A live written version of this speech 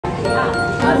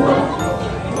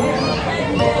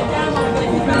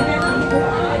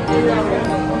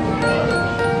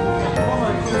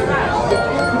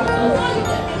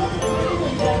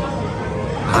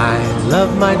I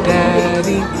love my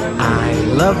daddy, I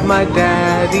love my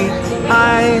daddy,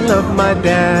 I love my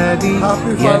daddy,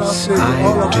 yes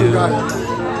I do.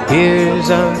 Here's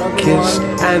a kiss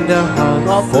and a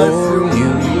hug for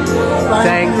you.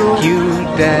 Thank you,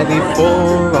 Daddy,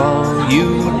 for all you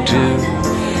do.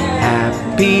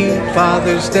 Happy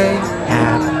Father's Day,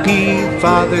 Happy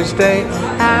Father's Day,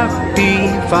 Happy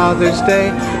Father's Day,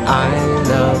 I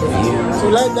love you. So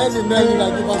let the man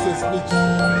give us a speech.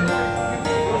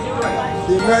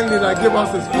 The man give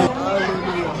us a speech.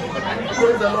 Hallelujah.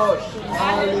 Praise the Lord.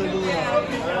 Hallelujah.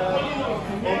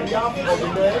 On behalf of the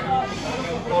men,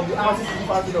 of the RCCG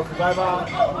Party of Revival,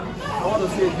 I want to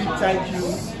say a big thank you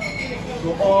to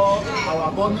all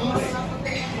our mommies.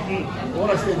 I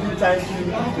want to say a big thank you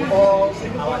to all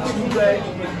our children.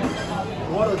 I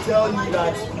want to tell you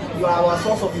that you are our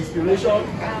source of inspiration.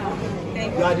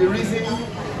 You are the reason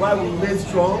why we remain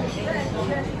strong.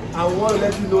 And we want to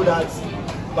let you know that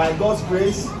by God's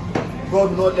grace,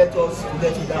 God will not let us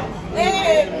let you down.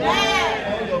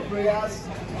 Amen. All your prayers,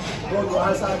 God will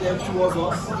answer them towards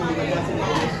us in the mighty name of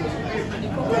Jesus.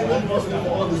 Thank you for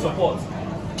all the support.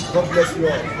 God bless you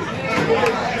all.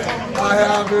 I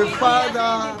have a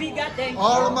Father,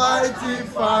 Almighty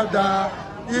Father.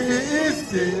 He is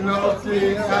King of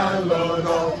Kings and Lord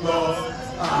of Lords.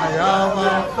 I have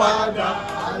a Father,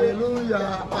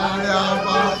 hallelujah. I have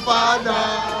a Father,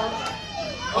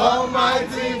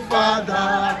 Almighty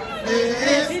Father. He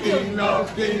is King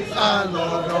of Kings and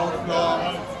Lord of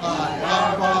Lords. I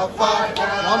have a Father.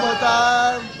 One more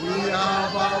time. We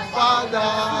have a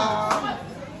Father,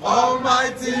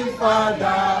 Almighty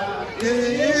Father. He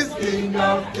is King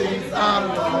of Kings and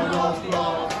Lord of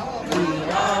Lords. We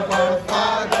have a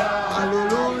Father.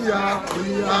 Hallelujah. We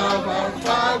have a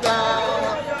Father,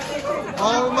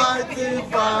 Almighty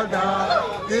Father.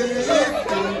 He is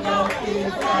King of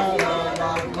Kings and Lord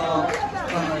of Lords.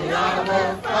 I have a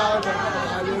Father.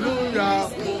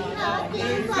 Hallelujah.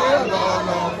 Lord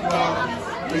of Lords.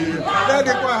 Let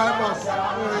the choir help us.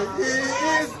 He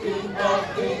is King of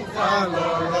Kings and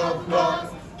Lord of Lords.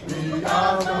 We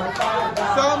have a Father.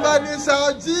 Somebody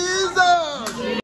shout Jesus.